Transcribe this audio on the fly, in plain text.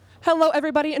Hello,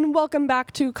 everybody, and welcome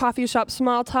back to Coffee Shop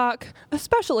Small Talk, a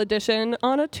special edition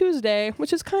on a Tuesday,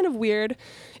 which is kind of weird.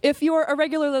 If you're a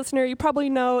regular listener, you probably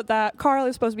know that Carl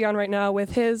is supposed to be on right now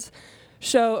with his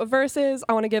show Versus.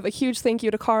 I want to give a huge thank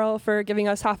you to Carl for giving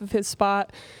us half of his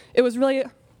spot. It was really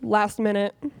last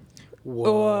minute.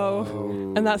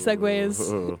 Whoa. And that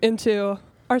segues into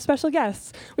our special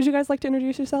guests. Would you guys like to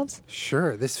introduce yourselves?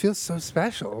 Sure. This feels so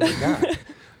special. Oh, my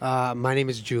God. My name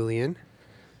is Julian.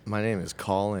 My name is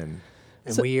Colin.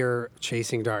 And we are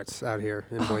chasing darts out here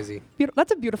in Boise.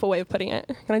 That's a beautiful way of putting it.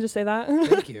 Can I just say that?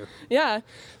 Thank you. Yeah.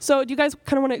 So do you guys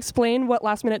kind of want to explain what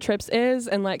Last Minute Trips is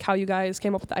and like how you guys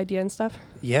came up with the idea and stuff?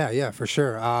 Yeah, for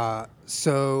sure.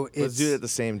 So Let's do it at the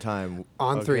same time.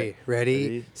 On Okay. three.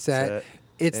 Ready, set.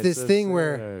 It's this thing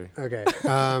where, okay.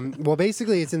 Well,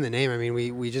 basically it's in the name. I mean,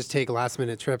 we just take last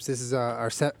minute trips. This is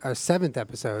our seventh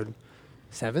episode.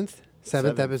 Seventh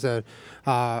episode.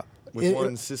 With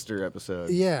one sister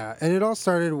episode. Yeah, and it all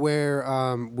started where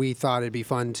we thought it'd be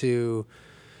fun to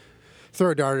throw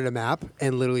a dart at a map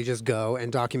and literally just go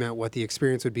and document what the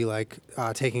experience would be like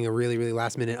taking a really, really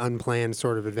last-minute, unplanned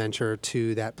sort of adventure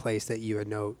to that place that you had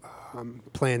no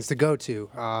plans to go to.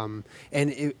 And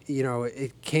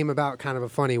it came about kind of a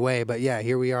funny way, but yeah,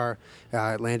 here we are.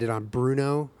 It landed on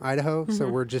Bruno, Idaho, so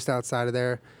we're just outside of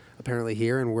there, apparently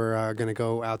here, and we're going to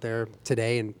go out there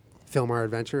today and film our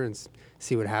adventure and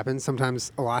see what happens.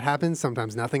 Sometimes a lot happens,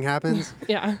 sometimes nothing happens.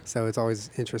 Yeah. So it's always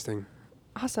interesting.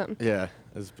 Awesome. Yeah,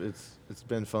 it's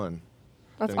been fun.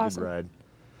 That's been a awesome. Good ride.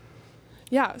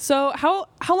 Yeah. So how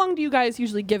long do you guys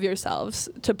usually give yourselves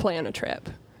to plan a trip?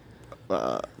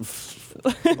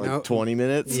 Like 20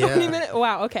 minutes. Yeah. 20 minutes?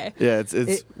 Wow. Okay. Yeah,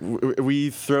 we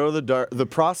throw the dart. The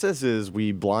process is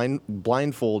we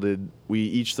blindfolded. We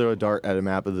each throw a dart at a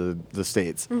map of the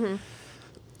states. Mm-hmm.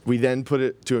 We then put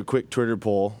it to a quick Twitter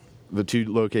poll, the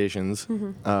two locations,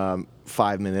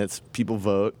 5 minutes, people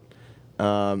vote.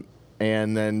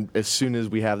 And then as soon as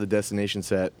we have the destination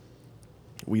set,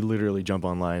 we literally jump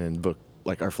online and book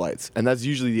like our flights. And that's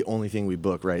usually the only thing we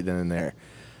book right then and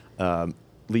there.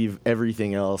 Leave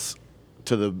everything else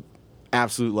to the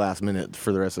absolute last minute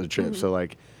for the rest of the trip. So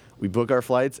like we book our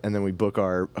flights and then we book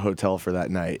our hotel for that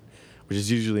night, which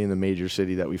is usually in the major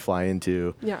city that we fly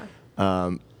into. Yeah.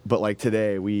 But like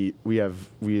today, we have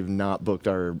not booked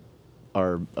our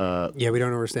Yeah, we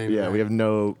don't know we're staying. we have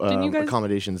no Didn't you guys-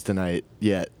 accommodations tonight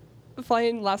yet.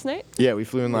 Flying last night? Yeah, we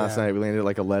flew in last Yeah. night. We landed at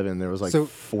like 11. There was like So-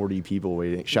 40 people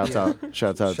waiting. Shouts out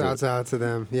to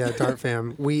them. Yeah, Dart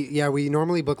fam. We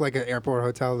normally book like an airport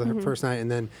hotel the first night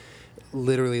and then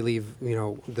literally leave,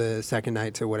 the second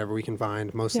night to whatever we can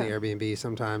find, mostly Yeah. Airbnb,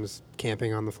 sometimes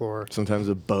camping on the floor, Sometimes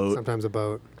a boat. sometimes a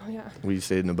boat. Oh yeah. We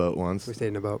stayed in a boat once. We stayed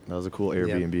in a boat. That was a cool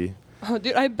Airbnb. Oh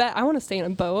dude, I bet I want to stay in a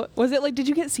boat. Was it like? Did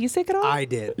you get seasick at all? I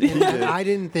did. And I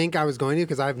didn't think I was going to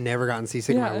because I've never gotten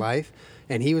seasick in my Yeah. life.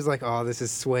 And he was like, "Oh, this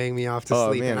is swaying me off to Oh,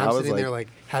 sleep." man, and I I'm was sitting there like-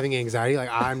 like having anxiety, like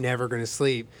I'm never going to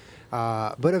sleep.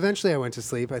 But eventually I went to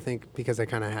sleep, I think, because I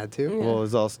kind of had to. Yeah. Well, it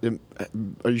was also.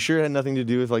 Are you sure it had nothing to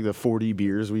do with like the 40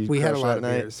 beers We had a crushed lot that of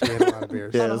night? beers. We had a lot of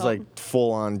beers. Yeah, it That'll was help. like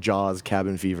full on Jaws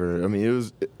cabin fever. I mean, it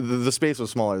was the space was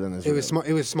smaller than this. It was room. small.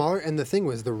 It was smaller, and the thing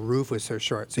was the roof was so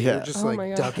short, so you Yeah. were just Oh my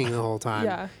like God. ducking the whole time.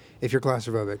 Yeah. If you're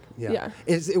claustrophobic, yeah. Yeah.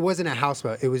 It wasn't a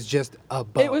houseboat. It was just a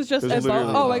boat. It was just It was a boat.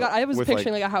 literally Oh a my boat god, I was with,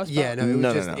 picturing like- like a houseboat. Yeah, no, it was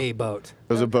No, just no. a boat.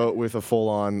 It was a boat with a full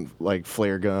on like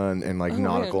flare gun and like Oh,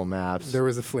 nautical man. maps. There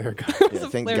was a flare gun. Yeah, a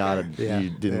thank flare God gun. Yeah.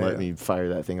 you didn't Yeah. let me fire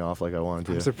that thing off like I wanted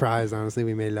to. I'm surprised, honestly,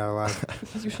 we made it out alive.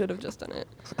 You should have just done it.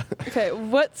 Okay,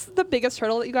 what's the biggest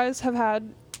hurdle that you guys have had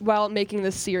while making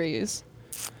this series?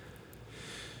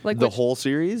 Like The which, whole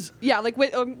series? yeah, like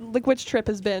which trip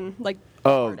has been like the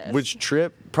Oh, hardest? which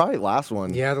trip? Probably last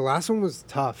one. Yeah, the last one was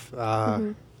tough.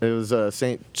 It was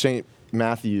St.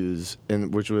 Matthews,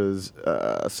 which was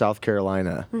South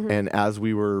Carolina. And as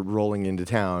we were rolling into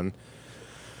town,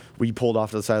 we pulled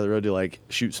off to the side of the road to like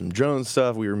shoot some drone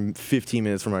stuff. We were 15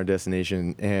 minutes from our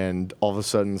destination, and all of a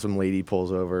sudden, some lady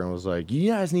pulls over and was like, "You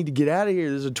guys need to get out of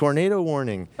here. There's a tornado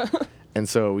warning." And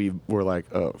so we were like,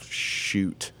 "Oh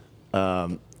shoot!"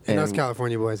 And us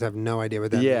California boys have no idea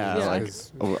what that Yeah, means. Yeah. like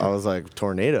 'cause I was like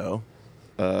tornado.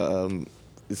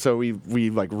 So we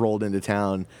like rolled into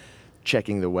town,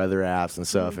 checking the weather apps and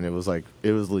stuff, and it was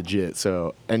legit.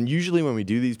 So, and usually when we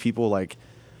do these, people like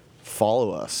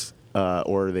follow us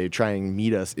or they try and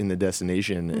meet us in the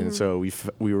destination, and so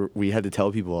we had to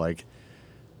tell people like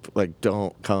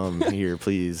don't come here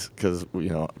please, because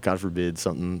God forbid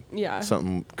something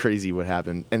crazy would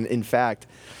happen. And in fact,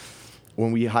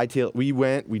 when we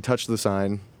we touched the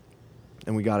sign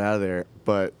and we got out of there,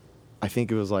 but I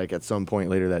think it was like at some point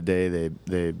later that day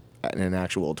they an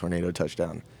actual tornado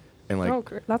touchdown, and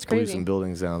like that's blew crazy. some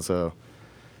buildings down. So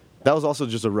that was also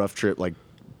just a rough trip, like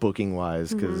booking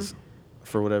wise, because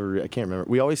for whatever I can't remember.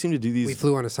 We always seem to do these. We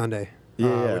flew on a Sunday,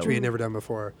 Yeah. which we had never done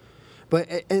before. But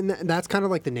and that's kind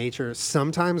of like the nature.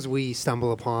 Sometimes we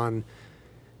stumble upon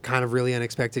kind of really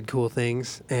unexpected cool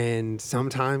things, and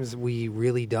sometimes we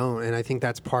really don't. And I think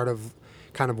that's part of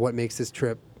kind of what makes this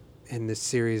trip and this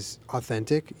series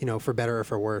authentic, you know, for better or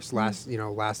for worse. Last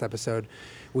episode,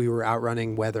 we were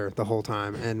outrunning weather the whole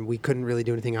time, and we couldn't really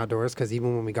do anything outdoors because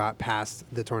even when we got past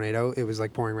the tornado, it was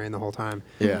like pouring rain the whole time.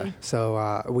 Yeah.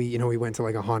 So we went to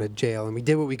like a haunted jail, and we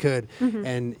did what we could.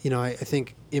 And I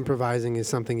think improvising is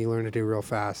something you learn to do real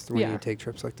fast when you take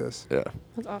trips like this. Yeah.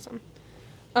 That's awesome.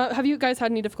 Have you guys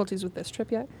had any difficulties with this trip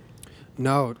yet?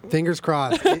 No, fingers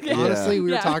crossed. Honestly, we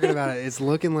were Yeah. talking about it. It's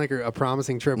looking like a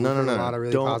promising trip. We've No. heard a lot of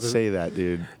really Don't positive. say that,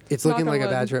 dude. It's Knock looking on like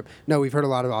a bad wood. trip. No, we've heard a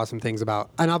lot of awesome things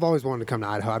about, and I've always wanted to come to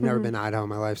Idaho. I've never been to Idaho in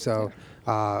my life, so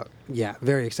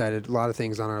very excited. A lot of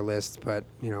things on our list, but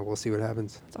we'll see what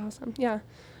happens. That's awesome. Yeah.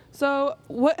 So,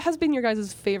 what has been your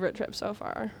guys' favorite trip so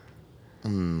far?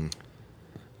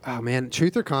 Oh man,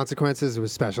 Truth or Consequences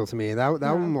was special to me. That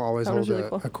one will always that was hold really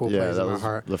cool. a cool Yeah, place that in my was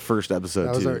heart. the first episode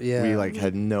That was too. our- yeah. We like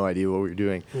had no idea what we were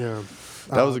doing. Yeah.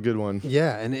 That was a good one.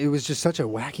 Yeah, and it was just such a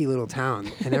wacky little town,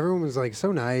 and everyone was like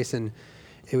so nice, and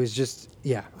it was just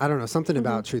I don't know, something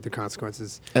about Truth or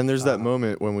Consequences. And there's that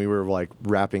moment when we were like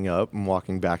wrapping up and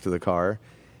walking back to the car,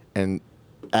 and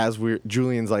as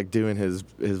Julian's like doing his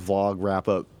vlog wrap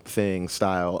up thing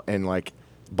style, and like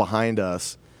behind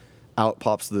us, out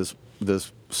pops this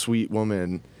sweet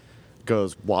woman,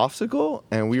 goes Wafsicle,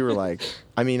 and we were like,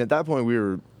 I mean, at that point we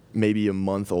were maybe a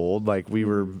month old, like we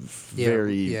were Yeah,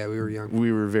 very we were young.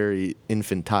 we were very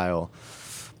infantile,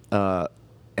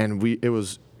 and it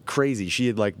was crazy. She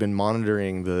had like been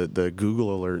monitoring the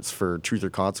Google alerts for Truth or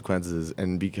Consequences,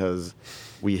 and because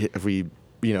we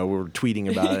were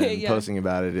tweeting about it and Yeah. posting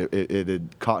about it, it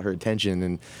had caught her attention,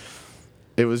 and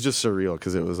it was just surreal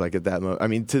because it was like at that moment. I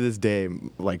mean, to this day,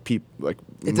 like people like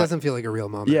It doesn't feel like a real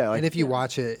moment. Yeah, like- and if you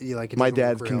watch it, you like it my doesn't look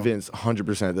dad's real. convinced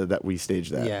 100% that we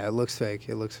staged that. Yeah, it looks fake.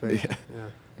 It looks fake. Yeah. Yeah.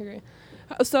 I agree.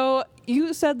 So,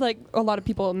 you said like a lot of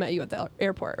people met you at the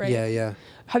airport, right? Yeah.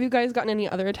 Have you guys gotten any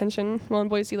other attention while in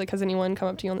Boise? Like, has anyone come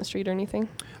up to you on the street or anything?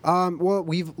 Well,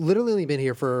 we've literally only been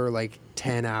here for like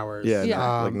 10 hours. Yeah,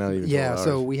 Yeah. like not even 12 Yeah,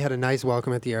 so hours. we had a nice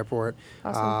welcome at the airport.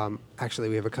 Awesome. Actually,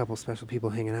 we have a couple special people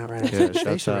hanging out right next Yeah, to the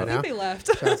shouts station right out. I now. think they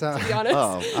left. Shouts out. To be honest.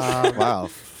 Oh, wow,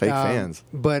 fake fans.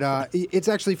 But it's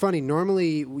actually funny.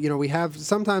 Normally, we have,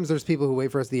 sometimes there's people who wait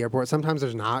for us at the airport. Sometimes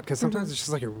there's not, because sometimes it's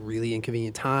just like a really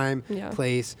inconvenient time, Yeah.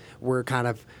 place. We're kind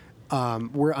of,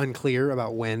 we're unclear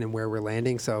about when and where we're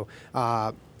landing. So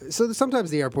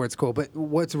sometimes the airport's cool. But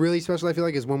what's really special, I feel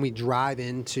like, is when we drive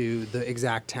into the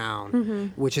exact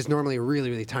town, which is normally a really,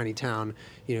 really tiny town.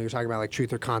 You're talking about like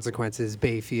Truth or Consequences,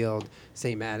 Bayfield,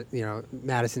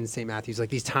 Madison, St. Matthews, like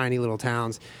these tiny little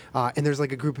towns. And there's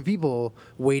like a group of people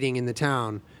waiting in the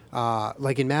town.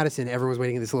 Like in Madison, everyone was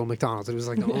waiting at this little McDonald's. It was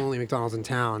like the only McDonald's in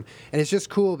town. And it's just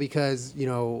cool because,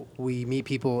 we meet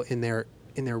people in their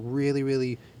really,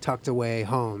 really tucked away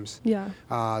homes. Yeah.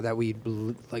 That we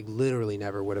like literally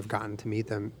never would have gotten to meet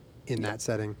them in that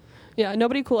setting. Yeah,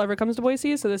 nobody cool ever comes to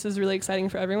Boise, so this is really exciting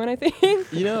for everyone, I think.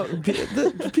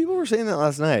 The people were saying that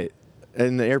last night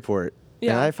in the airport, and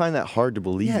Yeah. I find that hard to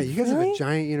believe. Yeah, you guys have Really? a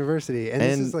giant university, and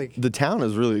this and is like the town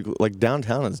is really like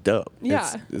downtown is dope.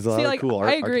 Yeah. it's a lot of cool art.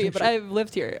 I agree, but architecture. I've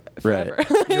lived here Right.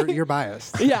 forever. you're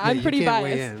biased. Yeah, I'm you pretty can't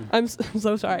weigh biased. in. I'm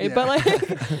so sorry, Yeah. but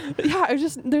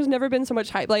like, there's never been so much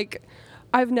hype. Like,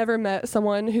 I've never met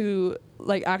someone who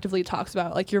like actively talks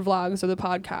about like your vlogs or the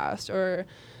podcast or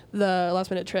the last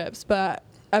minute trips. But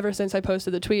ever since I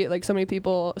posted the tweet, like so many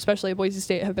people, especially at Boise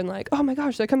State, have been like, "Oh my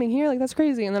gosh, they're coming here! Like that's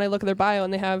crazy!" And then I look at their bio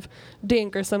and they have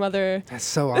Dink or some other. That's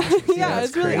so awesome. Yeah, that's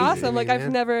it's really crazy awesome. to me, Like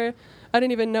I've man. I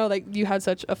didn't even know like you had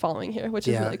such a following here, which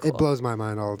is Yeah, really cool. it blows my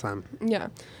mind all the time. Yeah.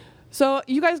 So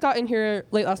you guys got in here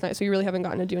late last night, so you really haven't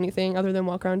gotten to do anything other than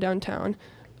walk around downtown.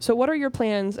 So what are your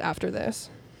plans after this?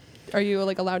 Are you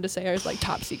like allowed to say, or is like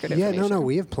top secret Yeah, information? no,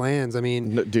 we have plans. I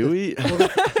mean, Do we?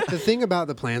 the thing about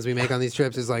the plans we make on these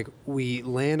trips is like we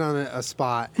land on a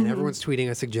spot and everyone's tweeting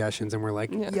us suggestions and we're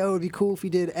like, Yeah. yo, it'd be cool if we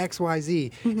did X, Y,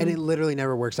 Z. And it literally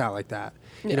never works out like that.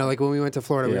 You know, Yeah. like when we went to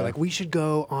Florida, we Yeah. were like, we should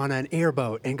go on an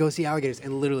airboat and go see alligators.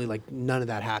 And literally like none of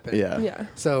that happened. Yeah. Yeah.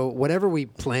 So whatever we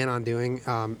plan on doing,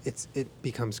 it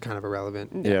becomes kind of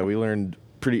irrelevant. Yeah, we learned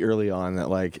pretty early on that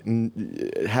like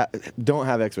don't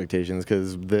have expectations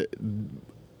because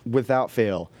without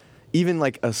fail, even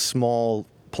like a small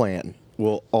plan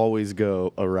will always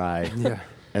go awry. Yeah.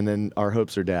 And then our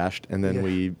hopes are dashed, and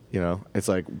then Yeah. it's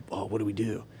like, oh, what do we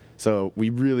do? So we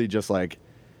really just like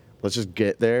let's just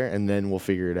get there and then we'll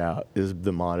figure it out is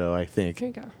the motto, I think. There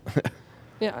you go.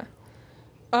 Yeah.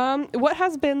 What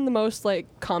has been the most like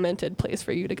commented place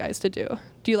for you guys to do?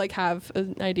 Do you like have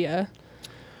an idea?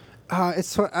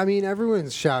 I mean,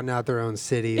 everyone's shouting out their own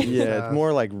cities. Yeah, it's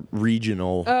more like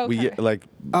regional. Oh, We okay. get like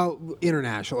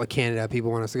international, like Canada. People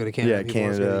want us to go to Canada. Yeah, people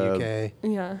want us to go to the Canada.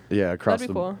 UK. Yeah. yeah, across That'd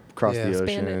the be cool. across Yeah. the Expand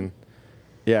it. ocean.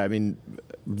 Yeah, I mean,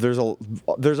 there's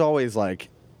always like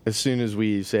as soon as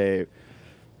we say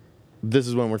this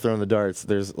is when we're throwing the darts,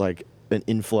 there's like an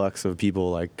influx of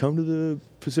people like come to the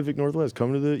Pacific Northwest,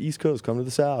 come to the East Coast, come to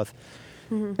the South.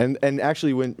 Mm-hmm. And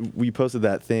actually when we posted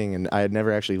that thing and I had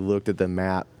never actually looked at the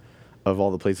map of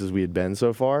all the places we had been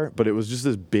so far, but it was just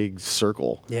this big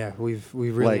circle. Yeah, we've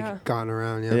really Like- gotten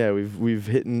around. Yeah. Yeah, we've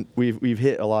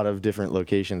hit a lot of different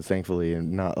locations, thankfully,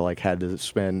 and not like had to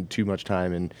spend too much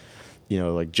time in,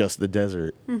 like just the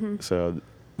desert. Mm-hmm. So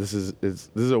this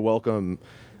is a welcome,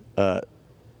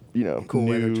 Cool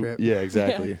weather new, trip. Yeah,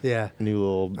 exactly. Yeah. New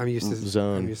little I'm used to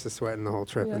zone. I'm used to sweating the whole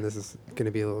trip, Yeah. and this is going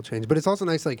to be a little change. But it's also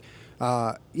nice, like,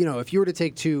 if you were to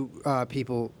take two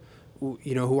people,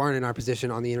 who aren't in our position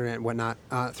on the internet and whatnot,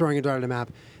 throwing a dart at a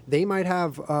map, they might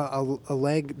have a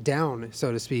leg down,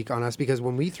 so to speak, on us because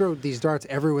when we throw these darts,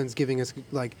 everyone's giving us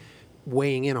like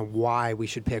weighing in on why we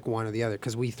should pick one or the other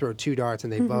because we throw two darts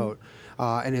and they vote,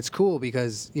 and it's cool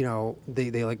because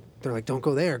they're like don't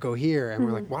go there, go here, and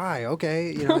we're like why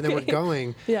okay, and then we're Okay.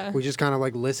 going. Yeah. We just kind of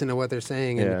like listen to what they're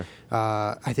saying, and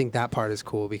Yeah. I think that part is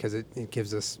cool because it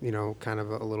gives us kind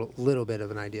of a little bit of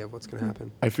an idea of what's going to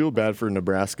happen. I feel bad for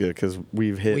Nebraska because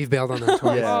we've hit. We've bailed on them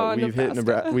twice. yeah, Oh, we've hit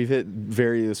Nebraska. We've hit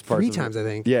various parts. Three of times, I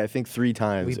think. Yeah, I think 3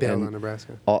 times. We bailed and on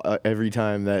Nebraska. every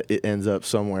time that it ends up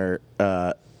somewhere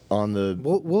on the.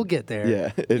 We'll get there.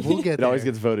 Yeah, We'll get it always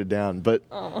there. gets voted down, but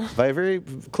by a very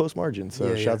close margin. So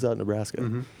Yeah, shouts yeah. out Nebraska.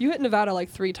 You hit Nevada like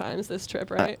 3 times this trip,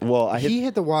 right? Well, He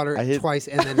hit the water I hit- twice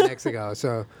and then Mexico.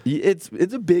 So it's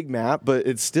a big map, but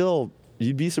it's still.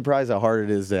 You'd be surprised how hard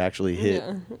it is to actually hit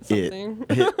Yeah, something.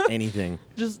 hit anything.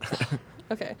 Just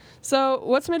okay. So,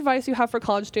 what's some advice you have for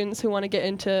college students who want to get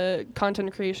into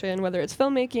content creation, whether it's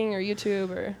filmmaking or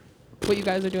YouTube or what you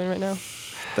guys are doing right now?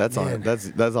 That's all. Man.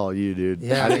 That's all you, dude.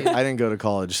 Yeah, I didn't go to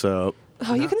college, so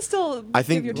Oh, you can still. I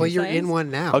think- give your 2 well, you're cents. in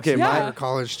one now. Okay, so my- you're a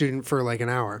college student for like an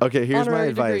hour. okay. Here's my Honorary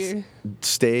advice: degree.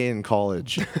 stay in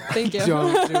college. Thank you.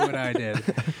 Don't do what I did.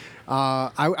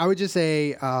 I would just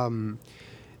say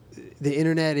the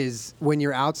internet is when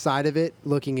you're outside of it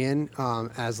looking in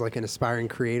as like an aspiring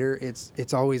creator,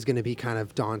 it's always going to be kind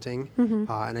of daunting. And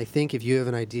I think if you have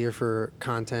an idea for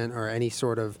content or any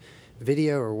sort of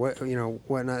video or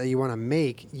whatnot that you want to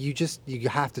make, you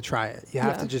have to try it. You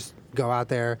have Yeah. to just go out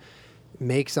there,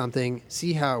 make something,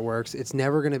 see how it works. It's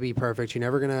never going to be perfect. You're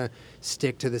never going to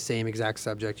stick to the same exact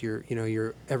subject.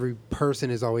 Every person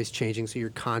is always changing, so your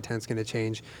content's going to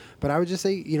change. But I would just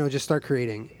say, just start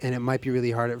creating, and it might be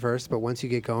really hard at first, but once you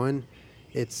get going,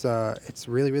 it's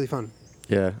really, really fun.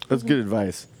 Yeah, that's good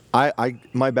advice.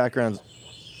 My background's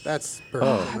That's Oh.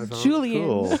 perfect. My phone. Julian.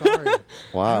 cool. Sorry. I don't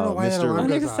Wow, know why that Mr. alarm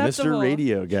goes off. Unacceptable. Mr.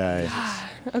 Radio guy.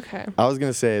 Okay. I was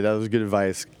gonna say that was good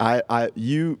advice.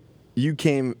 You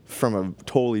came from a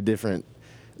totally different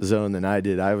zone than I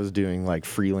did. I was doing like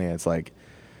freelance, like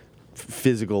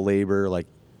physical labor, like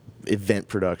event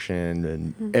production,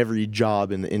 and every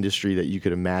job in the industry that you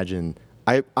could imagine.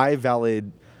 I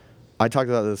valeted. I talked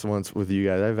about this once with you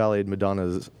guys. I valeted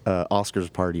Madonna's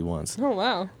Oscars party once, Oh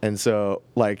wow. and so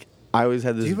like I always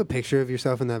had this. Do you have a picture of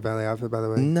yourself in that ballet outfit, by the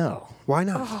way? no. Why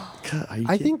not? God, are you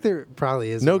I kidding? think there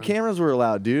probably is. no one. cameras were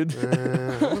allowed, dude.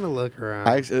 I'm gonna look around.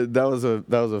 That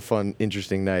was a fun,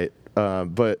 interesting night.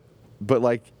 But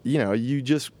like I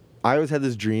always had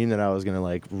this dream that I was gonna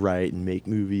like write and make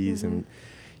movies, and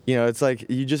it's like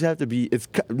you just have to be. It's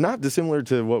not dissimilar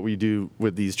to what we do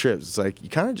with these trips. It's like you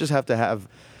kind of just have to have,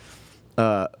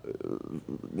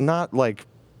 not like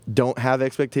don't have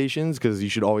expectations because you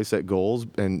should always set goals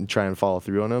and try and follow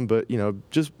through on them. But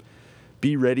just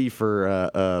be ready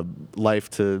for life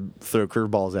to throw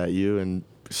curveballs at you and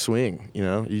swing.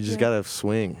 You just gotta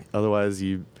swing. Otherwise,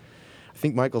 I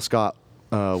think Michael Scott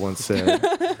once said,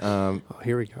 Oh,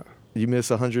 here we go. "You miss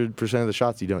 100% of the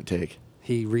shots you don't take."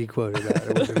 He re-quoted that.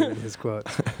 It wasn't even his quote.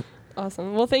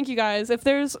 Awesome. Well, thank you guys. If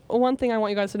there's one thing I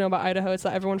want you guys to know about Idaho, it's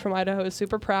that everyone from Idaho is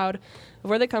super proud of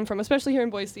where they come from, especially here in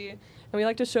Boise. And we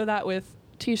like to show that with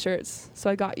T-shirts. So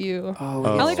I got you. Oh,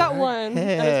 I only Oh. got one. and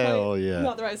it's Hell probably yeah.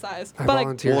 Not the right size. I but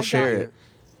volunteered. We'll to share sign it.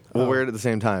 We'll Oh. wear it at the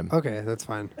same time. Okay, that's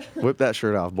fine. Whip that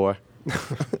shirt off, boy.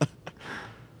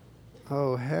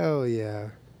 Oh, hell yeah.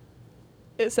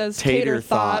 It says Tater Tater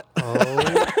Thought. Thought.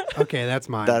 Oh Okay, that's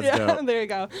mine. That's Yeah, dope. there you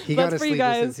go. he That's got a for you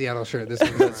sleepless in guys. Seattle shirt. This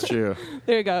one's That's mine. true.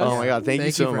 There you go. Oh my God, thank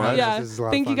you so for much. having us. Yeah, This is a lot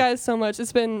of thank you fun. guys so much.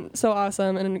 It's been so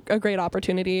awesome and a great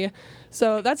opportunity.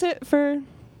 So that's it for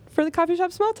the Coffee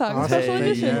Shop Small Talk Awesome. special Hey,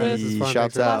 edition yeah, this is with fun.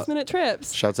 shouts Thanks for out. last minute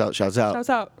trips. Shouts out. Shouts out. Shouts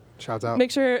out. Shouts out.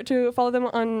 Make sure to follow them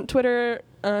on Twitter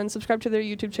and subscribe to their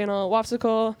YouTube channel,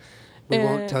 Wapsicle. We and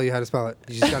won't tell you how to spell it.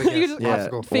 You just gotta You guess. just- Yeah.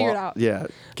 Obstacle. Figure it out. Yeah.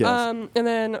 Guess. And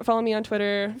then follow me on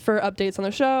Twitter for updates on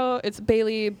the show. It's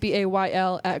Bailey,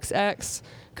 BAYLXX,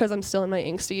 because I'm still in my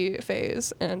angsty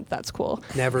phase, and that's cool.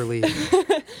 Never leave.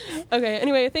 Okay,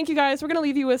 anyway, thank you guys. We're going to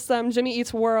leave you with some Jimmy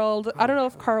Eats World. I don't know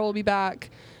if Carl will be back,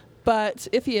 but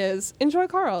if he is, enjoy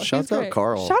Carl. Shouts He's out great.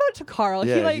 Carl. Shout out to Carl.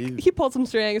 Yeah, he pulled some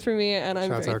strings for me, and I'm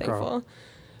Shouts very out Carl. thankful.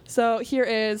 So here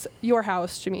is Your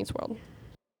House, Jimmy Eats World.